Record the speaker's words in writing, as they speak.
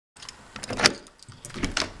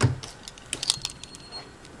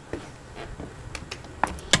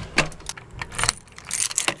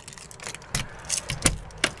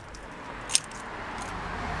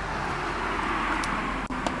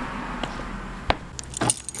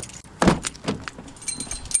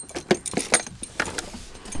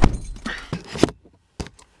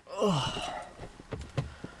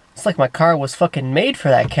It's like my car was fucking made for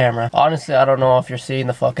that camera. Honestly, I don't know if you're seeing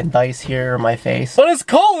the fucking dice here or my face, but it's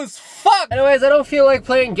cold as fuck. Anyways, I don't feel like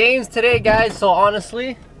playing games today, guys, so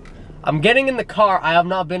honestly, I'm getting in the car. I have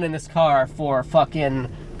not been in this car for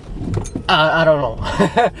fucking, I don't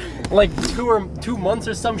know, like 2 months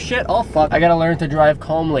or some shit. Oh fuck. I gotta learn to drive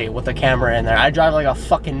calmly with the camera in there. I drive like a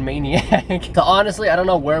fucking maniac. So honestly, I don't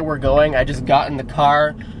know where we're going. I just got in the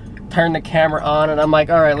car, turned the camera on, and I'm like,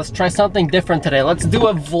 all right, let's try something different today. Let's do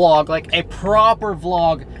a vlog, like a proper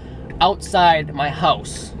vlog outside my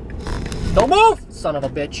house. Don't move, son of a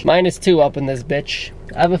bitch. -2 up in this bitch.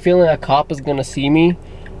 I have a feeling a cop is gonna see me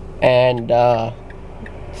and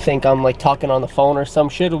think I'm like talking on the phone or some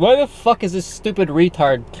shit. Why the fuck is this stupid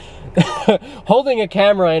retard holding a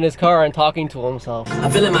camera in his car and talking to himself? I'm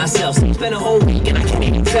feeling myself. Spent a whole week and I can't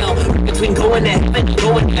even tell between going to heaven and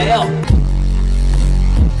going to hell.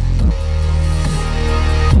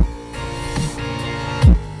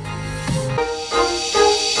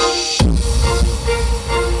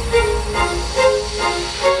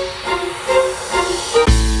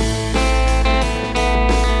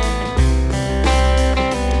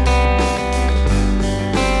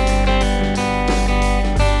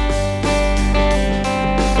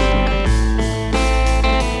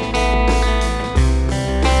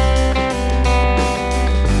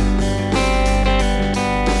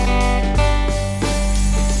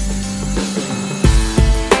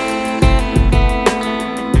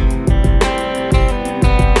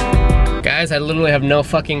 Guys, I literally have no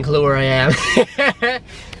fucking clue where I am.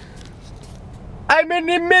 I'm in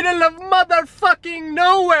the middle of motherfucking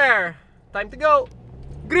nowhere. Time to go.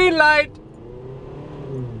 Green light.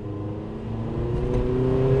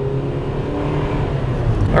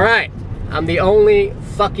 Alright, I'm the only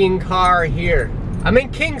fucking car here. I'm in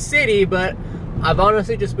King City, but I've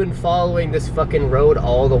honestly just been following this fucking road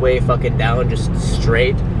all the way fucking down, just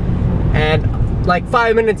straight. And like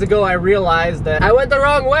 5 minutes ago, I realized that I went the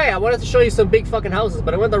wrong way. I wanted to show you some big fucking houses,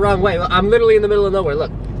 but I went the wrong way. I'm literally in the middle of nowhere.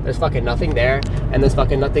 Look, there's fucking nothing there, and there's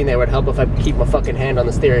fucking nothing there. It would help if I keep my fucking hand on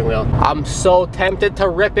the steering wheel. I'm so tempted to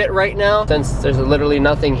rip it right now, since there's literally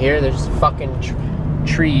nothing here. There's fucking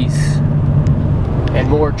trees and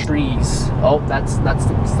more trees. Oh, that's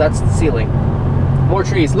the ceiling. More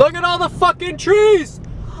trees. Look at all the fucking trees.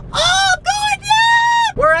 Oh, going down!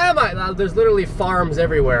 Where am I? There's literally farms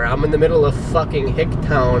everywhere. I'm in the middle of fucking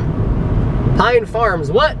Hicktown. Pine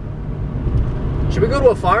Farms, what? Should we go to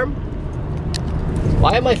a farm?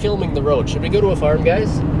 Why am I filming the road? Should we go to a farm,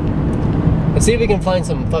 guys? Let's see if we can find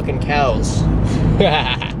some fucking cows.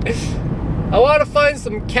 I want to find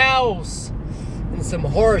some cows and some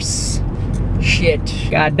horse shit.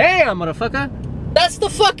 God damn, motherfucker. That's the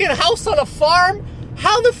fucking house on a farm?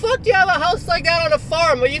 How the fuck do you have a house like that on a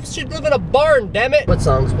farm? Well, you should live in a barn, damn it. What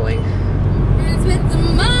song's playing?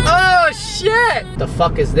 Oh shit! The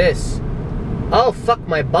fuck is this? Oh fuck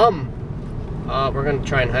my bum. We're gonna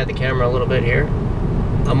try and hide the camera a little bit here.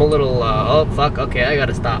 I'm a little, oh fuck, okay, I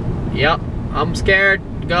gotta stop. Yep, I'm scared.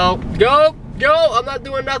 Go, go, go! I'm not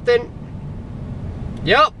doing nothing.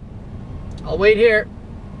 Yep, I'll wait here.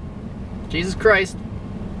 Jesus Christ.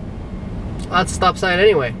 Oh, that's a stop sign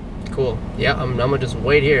anyway. Cool. Yeah, I'm gonna just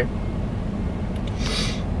wait here.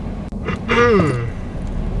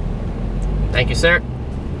 Thank you, sir.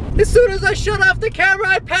 As soon as I shut off the camera,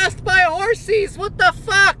 I passed by horses. What the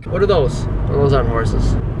fuck? What are those? Oh, those aren't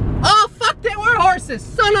horses. Oh, fuck, they were horses.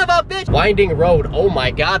 Son of a bitch. Winding road. Oh my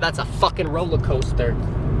god, that's a fucking roller coaster.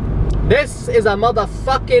 This is a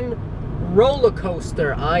motherfucking roller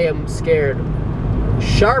coaster. I am scared.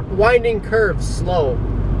 Sharp winding curves, slow.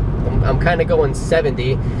 I'm kind of going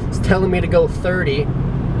 70. It's telling me to go 30.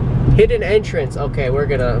 Hidden entrance. Okay,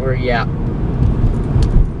 yeah.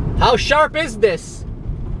 How sharp is this?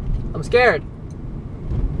 I'm scared.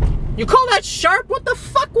 You call that sharp? What the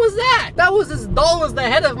fuck was that? That was as dull as the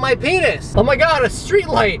head of my penis. Oh my god, a street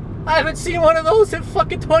light. I haven't seen one of those in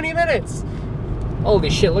fucking 20 minutes. Holy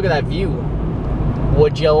shit, look at that view.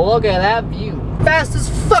 Would you look at that view? Fast as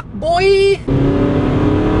fuck, boy.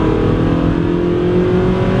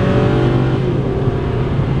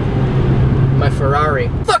 My Ferrari.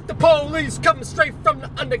 Fuck the police, coming straight from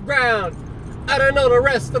the underground. I don't know the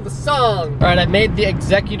rest of the song. Alright, I made the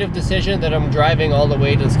executive decision that I'm driving all the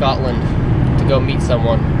way to Scotland to go meet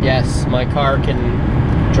someone. Yes, my car can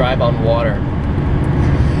drive on water.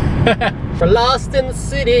 We're lost in the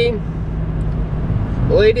city.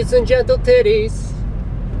 Ladies and gentle titties.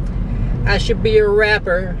 I should be a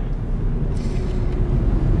rapper.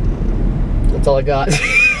 That's all I got.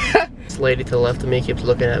 This lady to the left of me keeps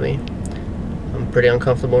looking at me. I'm pretty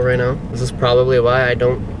uncomfortable right now. This is probably why I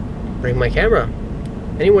don't bring my camera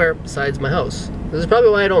anywhere besides my house. This is probably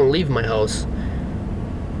why I don't leave my house.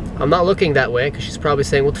 I'm not looking that way because she's probably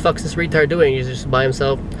saying, what the fuck's this retard doing? He's just by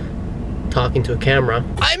himself talking to a camera.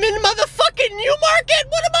 I'm in motherfucking Newmarket!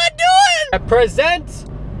 What am I doing? I present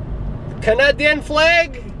Canadian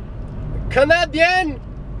flag. Canadian!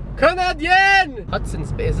 Canadian!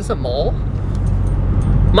 Hudson's Bay, is this a mall?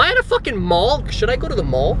 Am I at a fucking mall? Should I go to the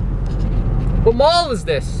mall? What mall is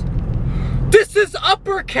this? This is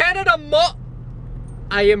Upper Canada Mall!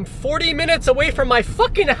 I am 40 minutes away from my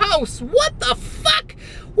fucking house! What the fuck?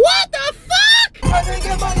 What the fuck?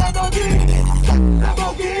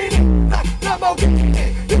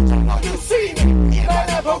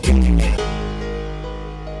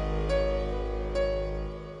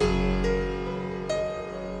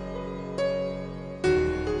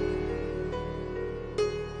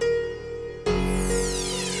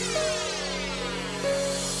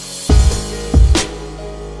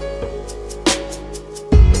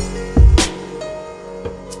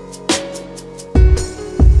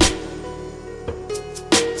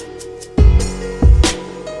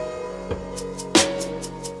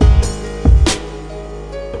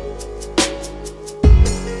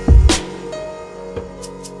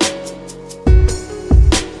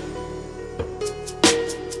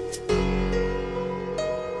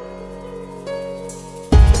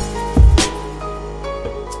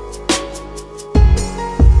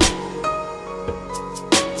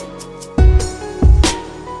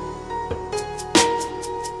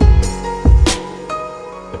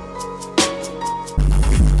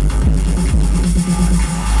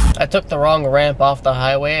 I took the wrong ramp off the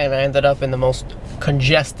highway and I ended up in the most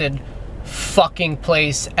congested fucking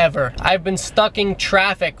place ever. I've been stuck in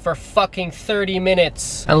traffic for fucking 30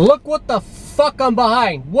 minutes. And look what the fuck I'm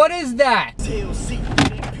behind. What is that?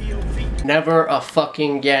 Never a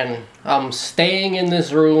fucking again. I'm staying in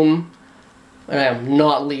this room and I am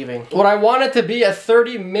not leaving. What I wanted to be a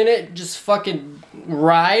 30-minute just fucking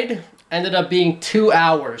ride ended up being 2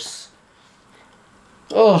 hours.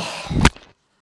 Oh.